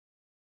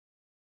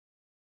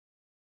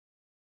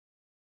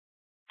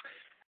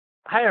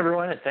Hi,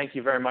 everyone, and thank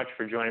you very much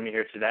for joining me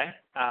here today.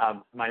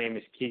 My name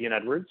is Keegan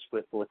Edwards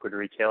with Liquid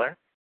Retailer,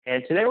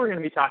 and today we're going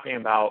to be talking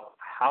about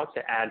how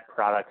to add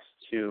products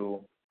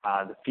to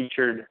the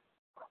featured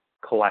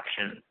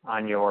collection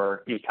on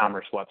your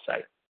e-commerce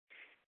website.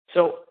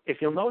 So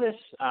if you'll notice,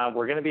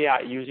 we're going to be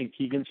using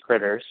Keegan's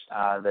Critters,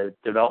 the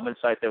development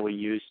site that we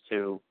use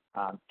to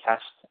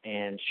test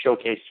and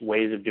showcase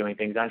ways of doing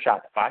things on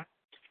Shopify.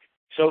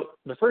 So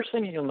the first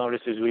thing you'll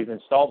notice is we've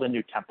installed a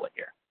new template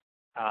here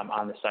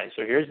on the site.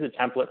 So here's the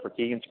template for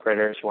Keegan's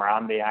Critters. We're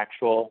on the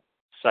actual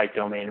site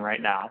domain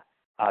right now,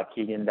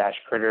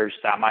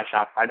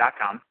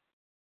 keegan-critters.myshopify.com.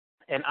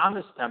 And on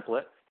this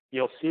template,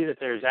 you'll see that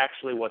there's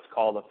actually what's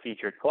called a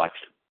featured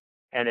collection,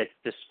 and it's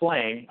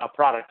displaying a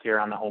product here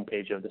on the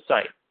homepage of the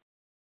site.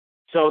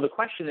 So the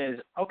question is,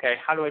 okay,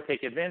 how do I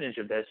take advantage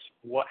of this?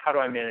 How do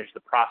I manage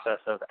the process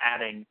of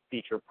adding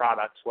featured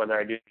products, whether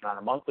I do it on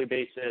a monthly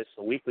basis,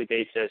 a weekly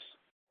basis,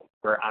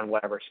 or on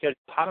whatever schedule?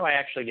 How do I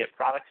actually get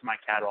products in my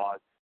catalog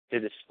to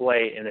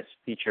display in this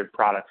featured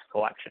products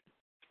collection?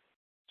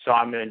 So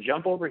I'm going to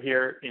jump over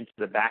here into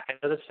the back end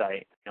of the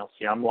site. You'll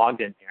see I'm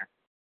logged in here.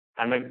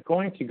 I'm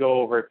going to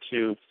go over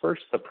to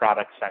first the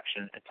product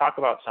section and talk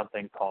about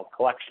something called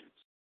collections.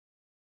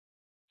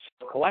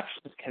 So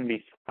collections can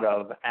be thought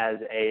of as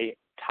a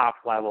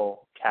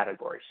top-level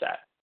category set.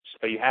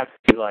 So you have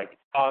things like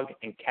dog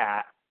and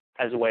cat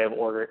as a way of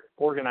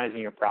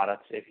organizing your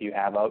products if you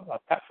have a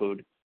pet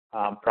food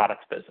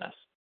products business.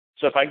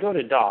 So if I go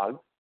to dog,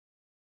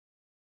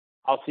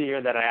 I'll see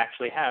here that I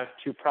actually have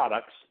two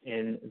products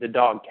in the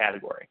dog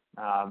category.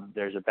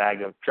 There's a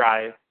bag of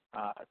dry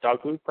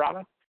dog food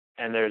product,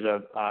 and there's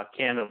a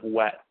can of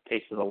wet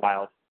Taste of the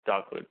Wild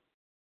dog food.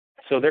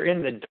 So they're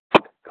in the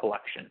dog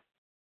collection.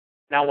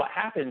 Now what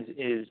happens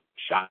is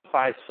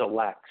Shopify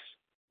selects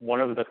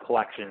one of the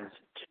collections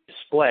to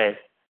display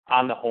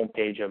on the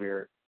homepage of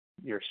your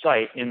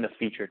site in the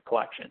featured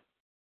collection.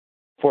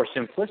 For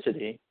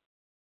simplicity,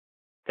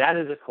 that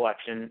is a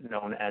collection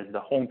known as the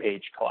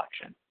homepage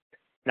collection.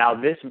 Now,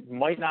 this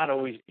might not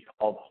always be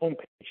called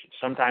homepage.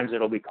 Sometimes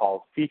it'll be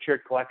called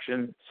featured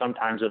collection.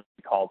 Sometimes it'll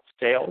be called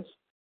sales.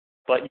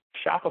 But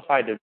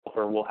Shopify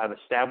developer will have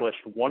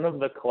established one of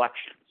the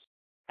collections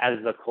as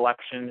the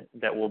collection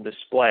that will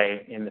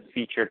display in the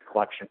featured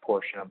collection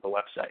portion of the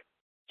website.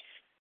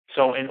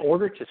 So in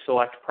order to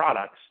select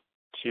products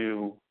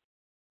to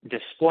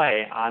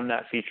display on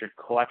that featured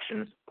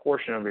collections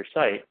portion of your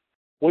site,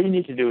 what you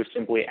need to do is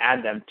simply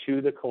add them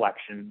to the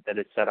collection that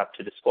is set up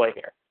to display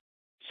here.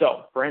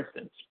 So, for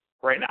instance,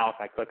 right now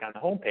if I click on the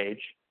homepage,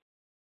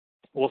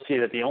 we'll see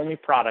that the only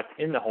product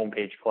in the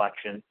homepage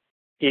collection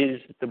is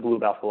the Blue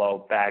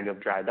Buffalo bag of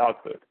dry dog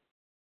food.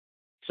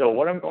 So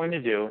what I'm going to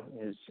do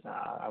is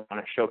I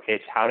want to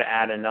showcase how to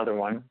add another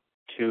one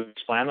to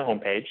display on the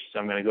homepage. So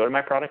I'm going to go to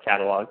my product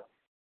catalog,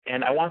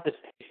 and I want this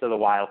Taste of the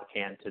Wild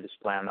can to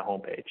display on the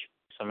homepage.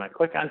 So I'm going to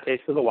click on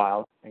Taste of the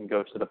Wild and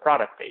go to the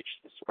product page.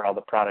 This is where all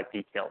the product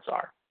details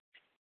are.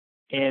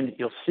 And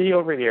you'll see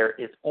over here,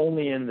 it's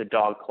only in the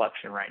dog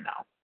collection right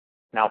now.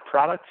 Now,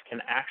 products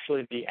can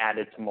actually be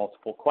added to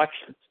multiple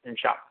collections in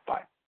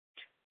Shopify.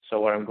 So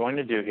what I'm going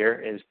to do here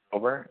is go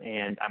over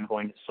and I'm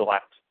going to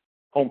select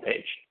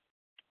homepage.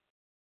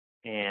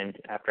 And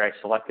after I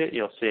select it,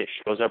 you'll see it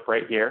shows up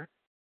right here,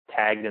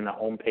 tagged in the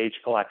homepage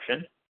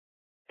collection.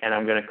 And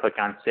I'm going to click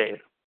on Save.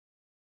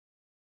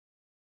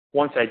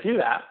 Once I do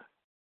that,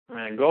 I'm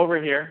going to go over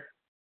here,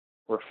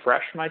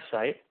 refresh my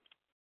site.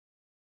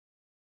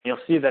 You'll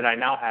see that I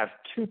now have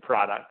two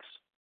products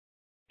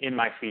in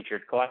my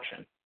featured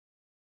collection.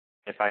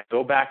 If I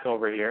go back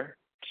over here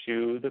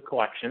to the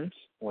collections,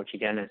 which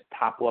again is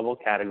top-level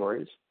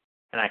categories,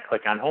 and I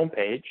click on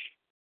Homepage,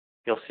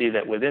 you'll see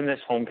that within this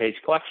homepage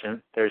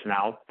collection, there's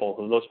now both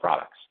of those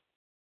products.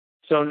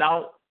 So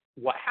now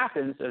what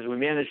happens as we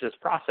manage this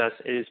process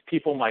is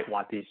people might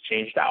want these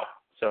changed out.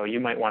 So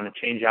you might want to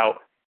change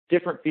out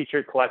different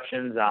featured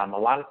collections. A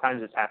lot of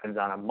times this happens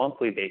on a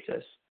monthly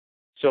basis.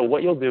 So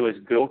what you'll do is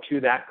go to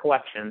that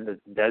collection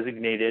that's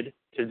designated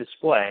to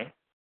display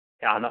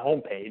on the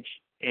homepage,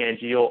 and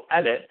you'll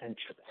edit and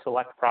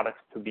select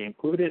products to be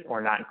included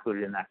or not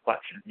included in that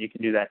collection. You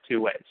can do that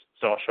two ways.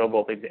 So I'll show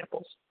both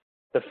examples.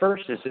 The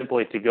first is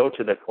simply to go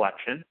to the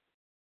collection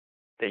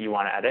that you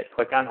want to edit,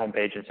 click on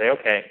homepage and say,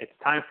 okay, it's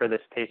time for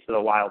this Taste of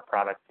the Wild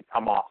product to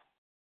come off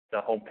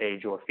the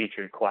homepage or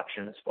featured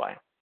collection display.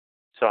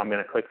 So I'm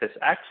going to click this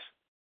X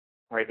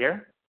right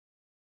here.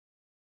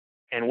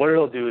 And what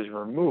it'll do is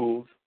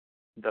remove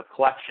the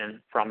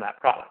collection from that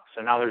product.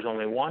 So now there's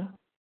only one.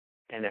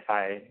 And if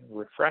I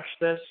refresh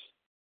this,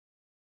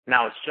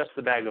 now it's just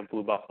the bag of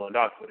Blue Buffalo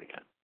dog food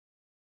again.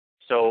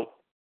 So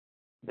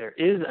there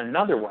is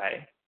another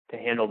way to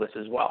handle this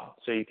as well.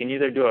 So you can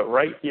either do it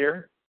right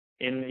here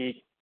in the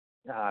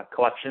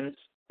collections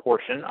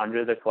portion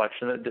under the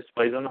collection that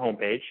displays on the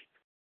homepage,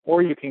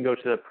 or you can go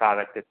to the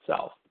product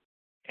itself.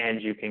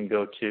 And you can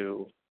go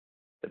to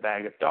the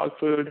bag of dog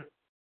food,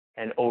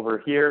 and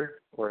over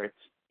here where it's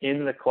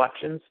in the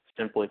collections,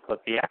 simply click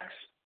the X,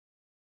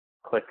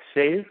 click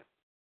Save.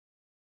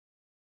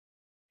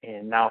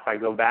 And now if I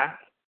go back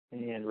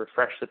and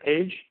refresh the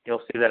page,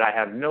 you'll see that I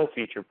have no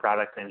featured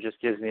products and it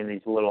just gives me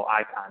these little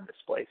icon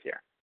displays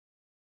here.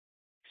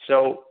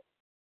 So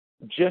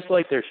just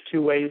like there's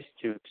two ways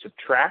to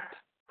subtract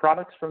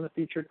products from the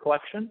featured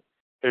collection,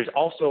 there's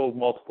also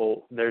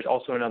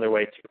another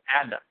way to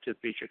add them to the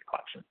featured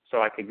collection.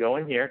 So I could go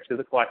in here to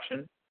the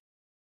collection,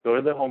 go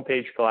to the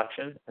homepage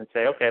collection, and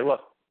say, okay,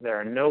 look, there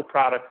are no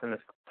products in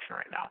this collection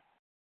right now.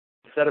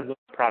 Instead of going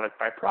product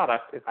by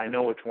product, if I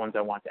know which ones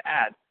I want to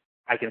add,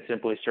 I can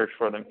simply search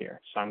for them here.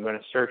 So I'm going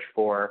to search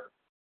for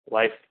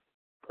life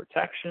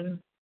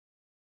protection,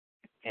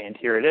 and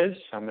here it is.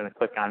 So I'm going to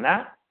click on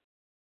that,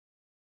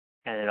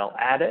 and it'll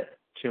add it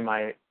to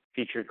my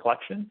featured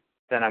collection.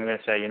 Then I'm going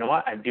to say, you know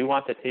what, I do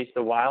want the Taste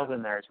of Wild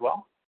in there as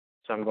well.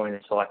 So I'm going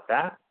to select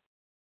that.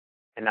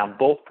 And now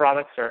both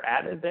products are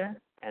added there,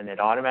 and it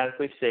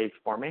automatically saves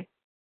for me.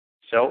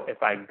 So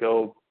if I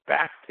go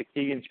back to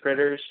Keegan's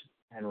Critters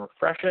and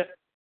refresh it,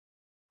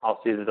 I'll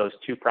see that those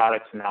two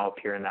products now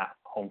appear in that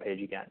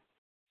homepage again.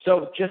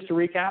 So just to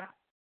recap,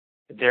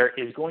 there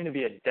is going to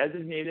be a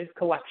designated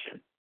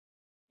collection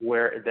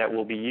that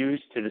will be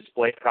used to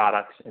display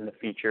products in the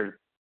featured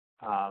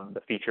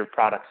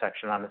product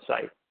section on the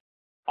site.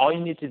 All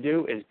you need to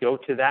do is go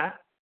to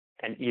that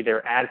and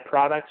either add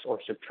products or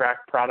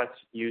subtract products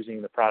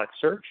using the product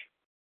search,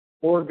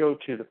 or go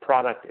to the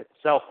product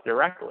itself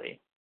directly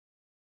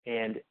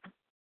and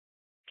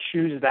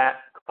choose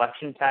that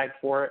collection tag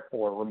for it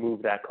or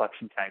remove that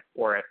collection tag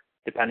for it,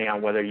 depending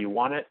on whether you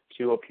want it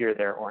to appear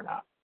there or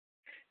not.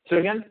 So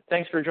again,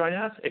 thanks for joining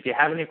us. If you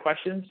have any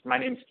questions, my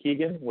name is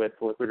Keegan with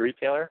Liquid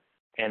Retailer,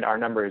 and our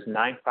number is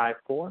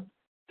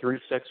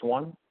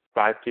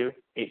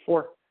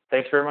 954-361-5284.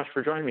 Thanks very much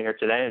for joining me here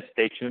today, and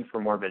stay tuned for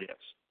more videos.